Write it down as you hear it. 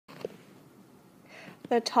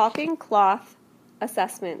the talking cloth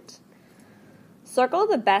assessment. Circle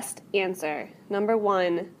the best answer. Number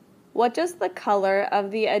 1. What does the color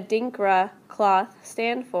of the Adinkra cloth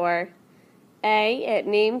stand for? A. It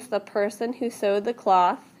names the person who sewed the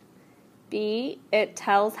cloth. B. It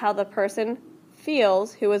tells how the person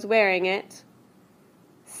feels who is wearing it.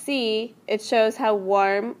 C. It shows how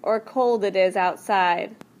warm or cold it is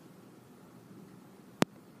outside.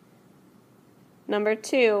 Number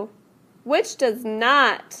 2. Which does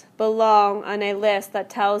not belong on a list that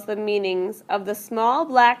tells the meanings of the small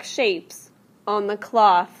black shapes on the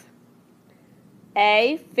cloth?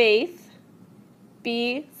 A. Faith.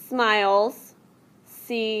 B. Smiles.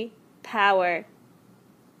 C. Power.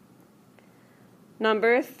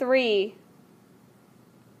 Number 3.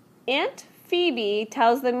 Aunt Phoebe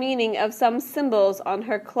tells the meaning of some symbols on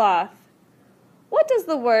her cloth. What does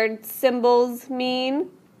the word symbols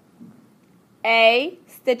mean? A.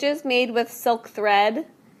 Stitches made with silk thread.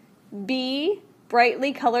 B.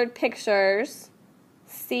 Brightly colored pictures.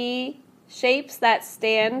 C. Shapes that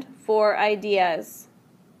stand for ideas.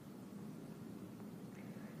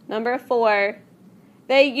 Number 4.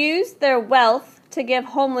 They used their wealth to give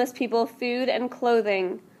homeless people food and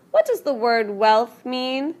clothing. What does the word wealth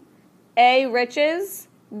mean? A. Riches.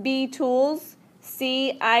 B. Tools.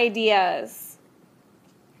 C. Ideas.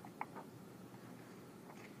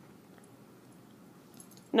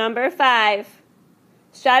 Number 5.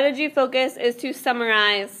 Strategy focus is to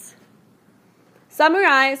summarize.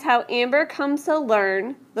 Summarize how Amber comes to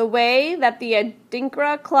learn the way that the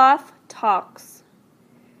Adinkra cloth talks.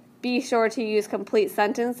 Be sure to use complete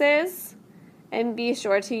sentences, and be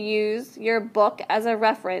sure to use your book as a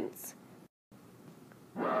reference.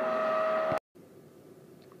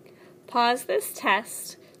 Pause this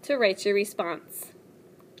test to write your response.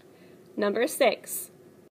 Number 6.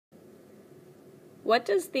 What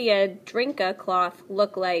does the Adinkra cloth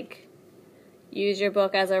look like? Use your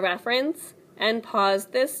book as a reference and pause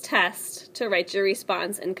this test to write your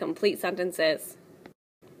response in complete sentences.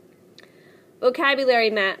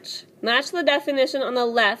 Vocabulary match. Match the definition on the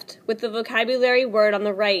left with the vocabulary word on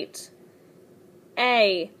the right.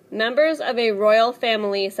 A. Members of a royal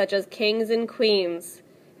family such as kings and queens.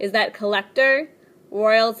 Is that collector,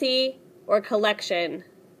 royalty, or collection?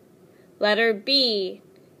 Letter B.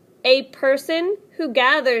 A person who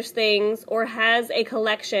gathers things or has a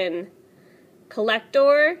collection.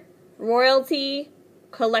 Collector, royalty,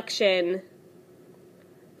 collection.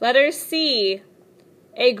 Letter C.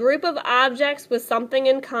 A group of objects with something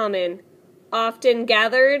in common, often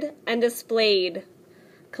gathered and displayed.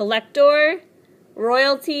 Collector,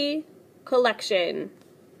 royalty, collection.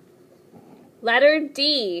 Letter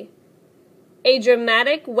D. A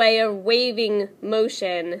dramatic way of waving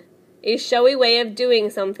motion. A showy way of doing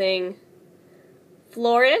something.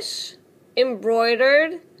 Flourish,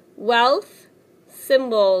 embroidered, wealth,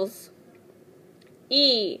 symbols.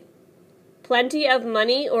 E. Plenty of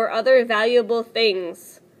money or other valuable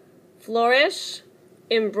things. Flourish,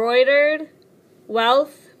 embroidered,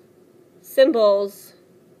 wealth, symbols.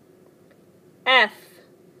 F.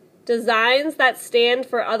 Designs that stand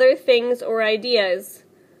for other things or ideas.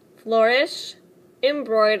 Flourish,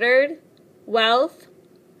 embroidered, wealth,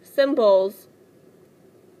 symbols.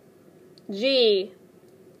 G.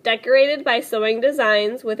 Decorated by sewing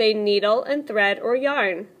designs with a needle and thread or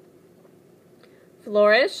yarn.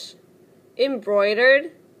 Flourish,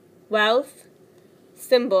 embroidered, wealth,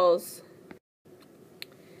 symbols.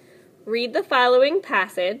 Read the following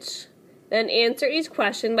passage, then answer each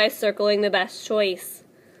question by circling the best choice.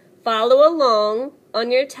 Follow along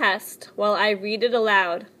on your test while I read it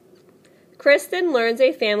aloud. Kristen learns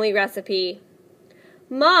a family recipe.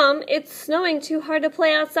 Mom, it's snowing too hard to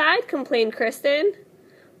play outside, complained Kristen.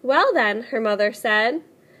 Well then, her mother said,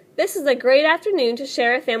 this is a great afternoon to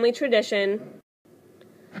share a family tradition.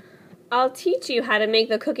 I'll teach you how to make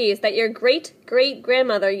the cookies that your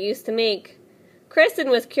great-great-grandmother used to make. Kristen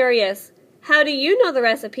was curious. How do you know the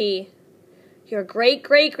recipe? Your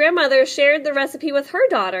great-great-grandmother shared the recipe with her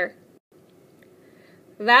daughter.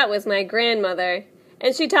 That was my grandmother,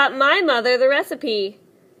 and she taught my mother the recipe.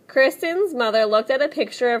 Kristen's mother looked at a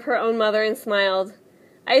picture of her own mother and smiled.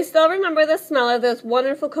 I still remember the smell of those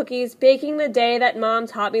wonderful cookies baking the day that Mom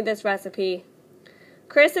taught me this recipe.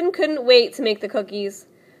 Kristen couldn't wait to make the cookies.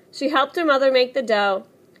 She helped her mother make the dough.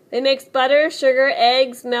 They mixed butter, sugar,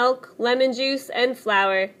 eggs, milk, lemon juice, and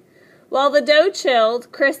flour. While the dough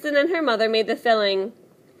chilled, Kristen and her mother made the filling.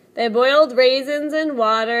 They boiled raisins in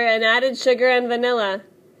water and added sugar and vanilla.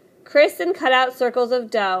 Kristen cut out circles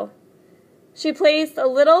of dough. She placed a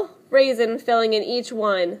little raisin filling in each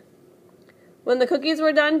one. When the cookies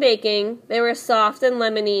were done baking, they were soft and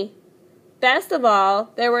lemony. Best of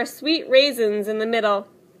all, there were sweet raisins in the middle.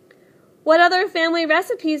 "What other family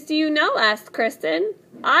recipes do you know?" asked Kristen.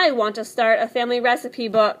 "I want to start a family recipe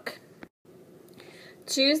book."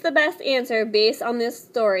 Choose the best answer based on this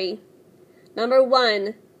story. Number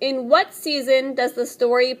 1. In what season does the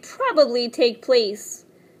story probably take place?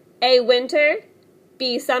 A. Winter,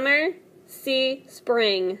 B. Summer, C.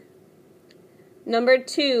 Spring. Number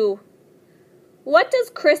 2. What does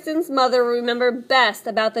Kristen's mother remember best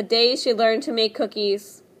about the day she learned to make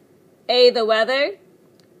cookies? A. The weather,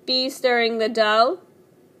 B. Stirring the dough,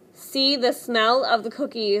 C. The smell of the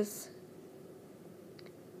cookies.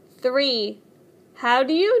 3. How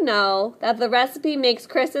do you know that the recipe makes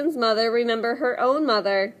Kristen's mother remember her own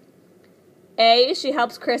mother? A. She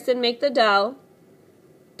helps Kristen make the dough,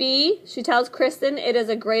 B. She tells Kristen it is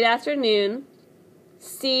a great afternoon,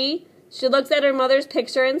 C. She looks at her mother's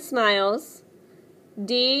picture and smiles,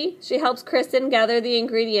 D. She helps Kristen gather the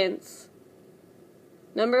ingredients.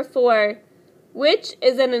 Number 4. Which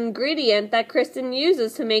is an ingredient that Kristen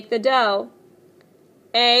uses to make the dough?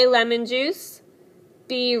 A. Lemon juice,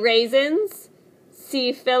 B. Raisins,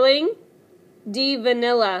 C. Filling, D.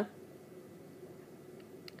 Vanilla.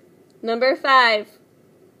 Number 5.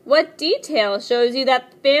 What detail shows you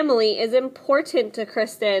that family is important to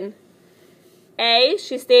Kristen? A.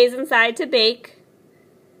 She stays inside to bake,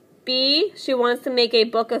 B. She wants to make a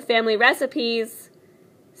book of family recipes,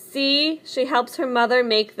 C. She helps her mother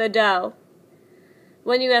make the dough.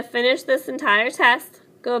 When you have finished this entire test,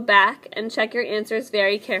 go back and check your answers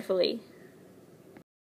very carefully.